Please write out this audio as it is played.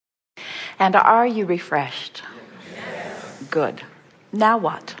And are you refreshed? Yes. Good. Now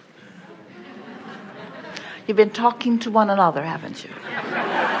what? You've been talking to one another, haven't you?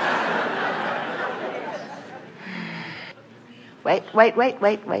 Wait.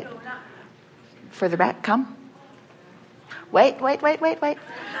 Further back, come. Wait.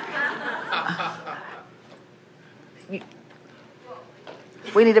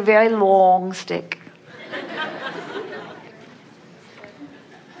 We need a very long stick.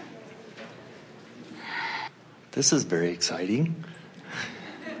 This is very exciting.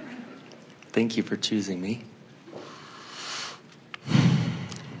 Thank you for choosing me.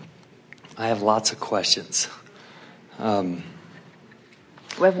 I have lots of questions. We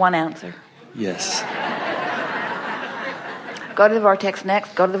have one answer. Yes. Go to the vortex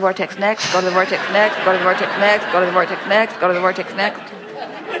next, go to the vortex next, go to the vortex next, go to the vortex next, go to the vortex next, go to the vortex next.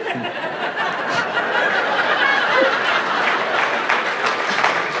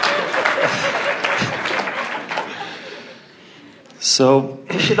 So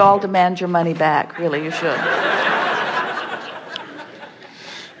you should all demand your money back. Really, you should.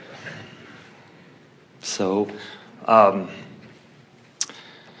 So,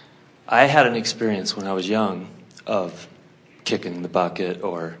 I had an experience when I was young of kicking the bucket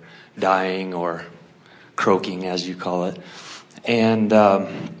or dying or croaking, as you call it. And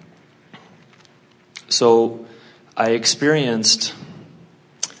so I experienced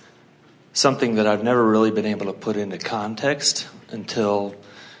something that I've never really been able to put into context until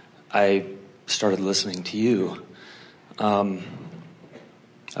I started listening to you. I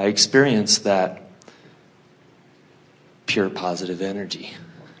experienced that pure positive energy.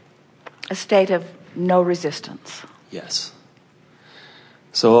 A state of no resistance. Yes.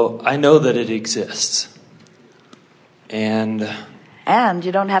 So I know that it exists. And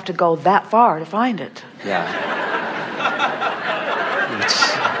you don't have to go that far to find it. Yeah.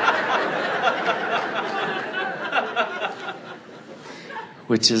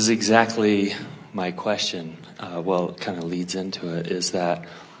 Which is exactly my question. It kind of leads into it, is that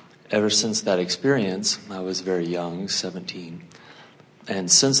ever since that experience, I was very young, 17.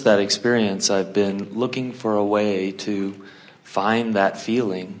 And since that experience, I've been looking for a way to find that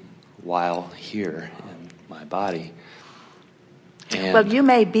feeling while here in my body. And well, you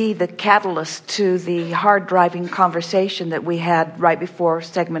may be the catalyst to the hard-driving conversation that we had right before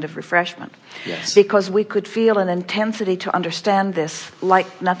segment of refreshment. Yes. Because we could feel an intensity to understand this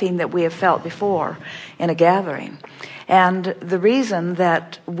like nothing that we have felt before in a gathering. And the reason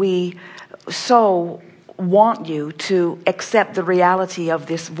that we so want you to accept the reality of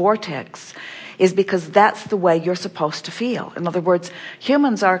this vortex is because that's the way you're supposed to feel. In other words,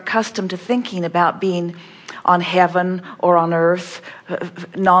 humans are accustomed to thinking about being on heaven or on earth,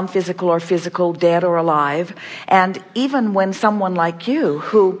 non-physical or physical, dead or alive. And even when someone like you,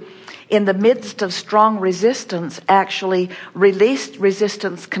 who in the midst of strong resistance actually released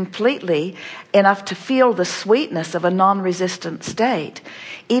resistance completely enough to feel the sweetness of a non-resistant state,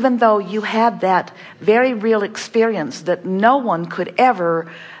 even though you had that very real experience that no one could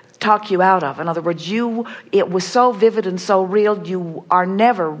ever talk you out of. In other words, it was so vivid and so real, you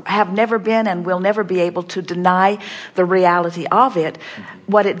have never been and will never be able to deny the reality of it.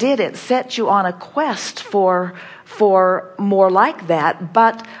 What it did, it set you on a quest for more like that,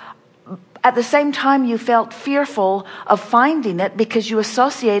 but at the same time you felt fearful of finding it because you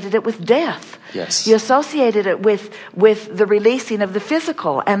associated it with death. Yes. You associated it with the releasing of the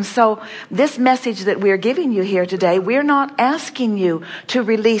physical. And so this message that we're giving you here today, we're not asking you to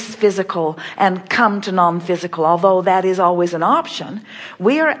release physical and come to non-physical, although that is always an option.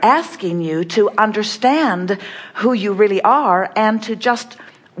 We are asking you to understand who you really are and to just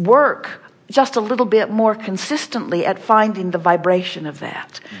work just a little bit more consistently at finding the vibration of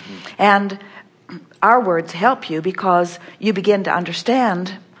that. Mm-hmm. And our words help you because you begin to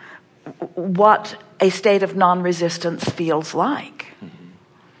understand what a state of non-resistance feels like. Mm-hmm.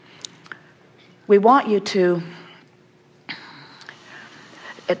 We want you to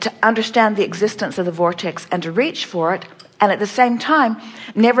understand the existence of the vortex and to reach for it, and at the same time,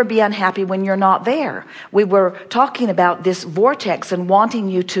 never be unhappy when you're not there. We were talking about this vortex and wanting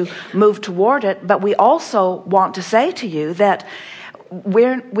you to move toward it, but we also want to say to you that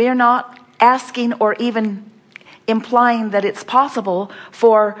we're not asking or even implying that it's possible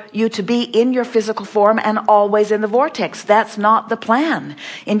for you to be in your physical form and always in the vortex. That's not the plan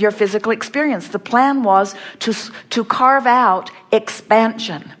in your physical experience. The plan was to carve out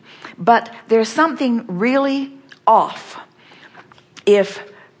expansion. But there's something really off if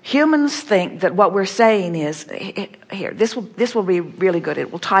humans think that what we're saying is, here, this will be really good.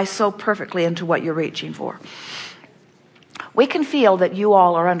 It will tie so perfectly into what you're reaching for. we can feel that you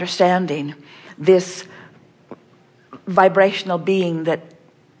all are understanding this vibrational being that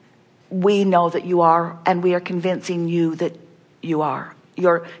we know that you are, and we are convincing you that you are.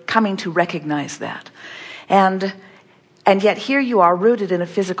 You're coming to recognize that. And yet here you are, rooted in a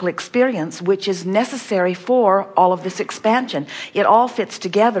physical experience which is necessary for all of this expansion. It all fits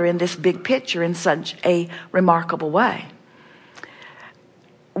together in this big picture in such a remarkable way.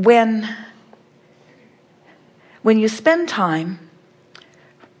 When you spend time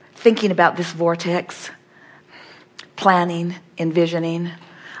thinking about this vortex, planning, envisioning,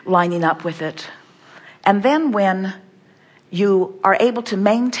 lining up with it, and then when you are able to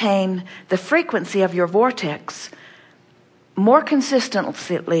maintain the frequency of your vortex more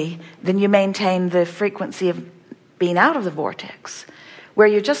consistently than you maintain the frequency of being out of the vortex, where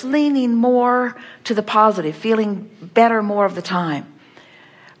you're just leaning more to the positive, feeling better more of the time,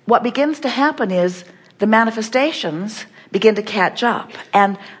 what begins to happen is the manifestations begin to catch up.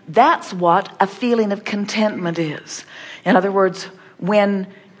 And that's what a feeling of contentment is. In other words, when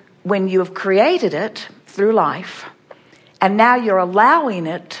you have created it through life, and now you're allowing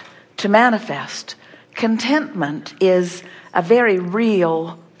it to manifest, contentment is a very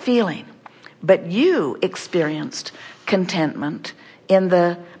real feeling. But you experienced contentment in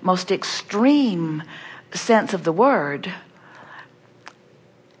the most extreme sense of the word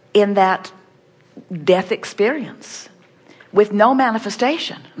in that death experience with no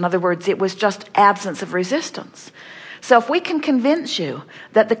manifestation. In other words, it was just absence of resistance. So if we can convince you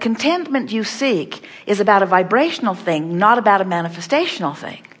that the contentment you seek is about a vibrational thing, not about a manifestational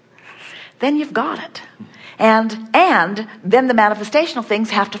thing, then you've got it. And then the manifestational things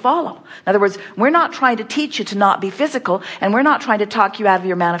have to follow. In other words, we're not trying to teach you to not be physical, and we're not trying to talk you out of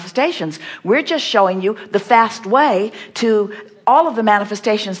your manifestations. We're just showing you the fast way to all of the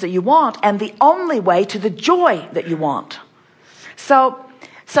manifestations that you want, and the only way to the joy that you want.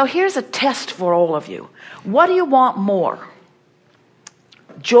 So here's a test for all of you. What do you want more?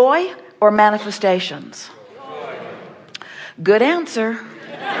 Joy or manifestations? Good answer.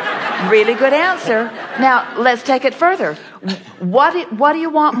 Really good answer. Now, let's take it further. What do you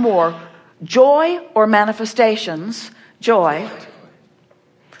want more? Joy or manifestations? Joy.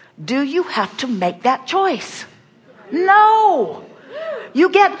 Do you have to make that choice? No. You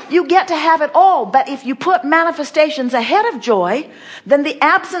get to have it all, but if you put manifestations ahead of joy, then the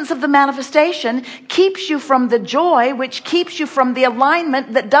absence of the manifestation keeps you from the joy, which keeps you from the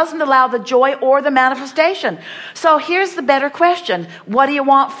alignment that doesn't allow the joy or the manifestation. So here's the better question. What do you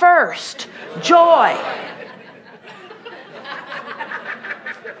want first? Joy.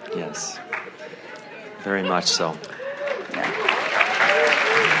 Yes. Very much so. Yeah.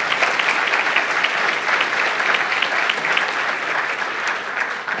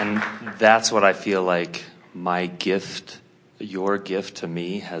 And that's what I feel like my gift, your gift to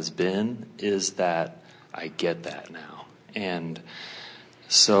me has been, is that I get that now. And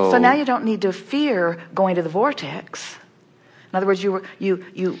so now you don't need to fear going to the vortex. In other words, you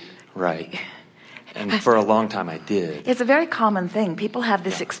right. And for a long time I did. It's a very common thing. People have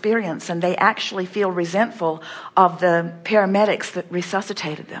this experience and they actually feel resentful of the paramedics that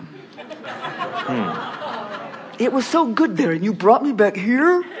resuscitated them. It was so good there and you brought me back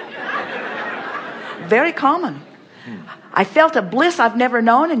here? Very common. I felt a bliss I've never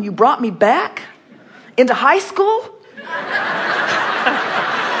known and you brought me back into high school?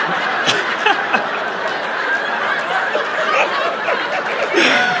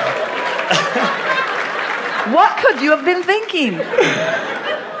 What could you have been thinking?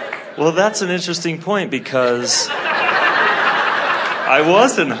 Well, that's an interesting point because I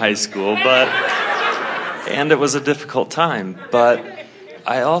was in high school, and it was a difficult time, but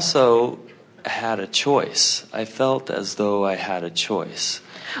I also had a choice. I felt as though I had a choice.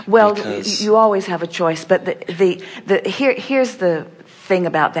 Well, you always have a choice, but here's the thing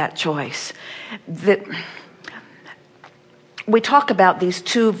about that choice. We talk about these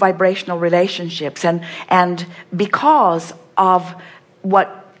two vibrational relationships, and because of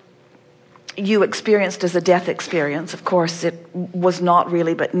what you experienced as a death experience, of course it was not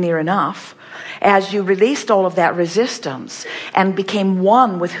really but near enough, as you released all of that resistance and became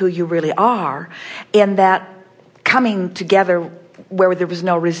one with who you really are, in that coming together where there was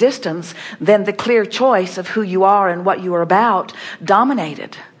no resistance, then the clear choice of who you are and what you are about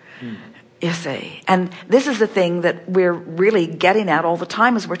dominated. You see, and this is the thing that we're really getting at all the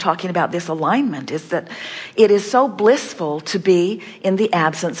time as we're talking about this alignment, is that it is so blissful to be in the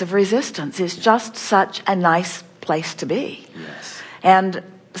absence of resistance. It's just such a nice place to be. Yes. And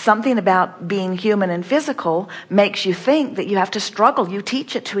something about being human and physical makes you think that you have to struggle. You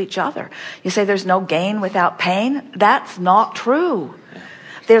teach it to each other. You say there's no gain without pain. That's not true.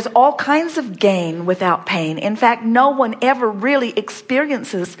 There's all kinds of gain without pain. In fact, no one ever really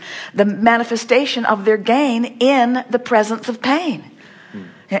experiences the manifestation of their gain in the presence of pain.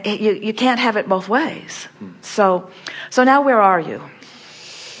 You can't have it both ways. So now where are you?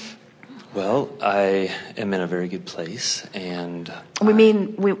 Well, I am in a very good place, and we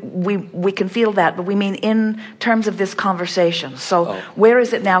mean we can feel that, but we mean in terms of this conversation. So where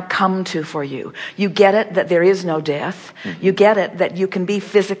is it now come to for you? You get it that there is no death. You get it that you can be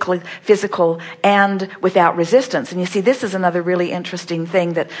physical and without resistance. And you see, this is another really interesting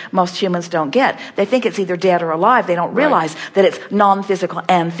thing that most humans don't get. They think it's either dead or alive. They don't realize that it's non-physical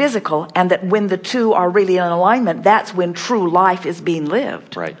and physical, and that when the two are really in alignment, that's when true life is being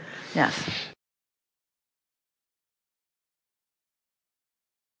lived. Right. Yes.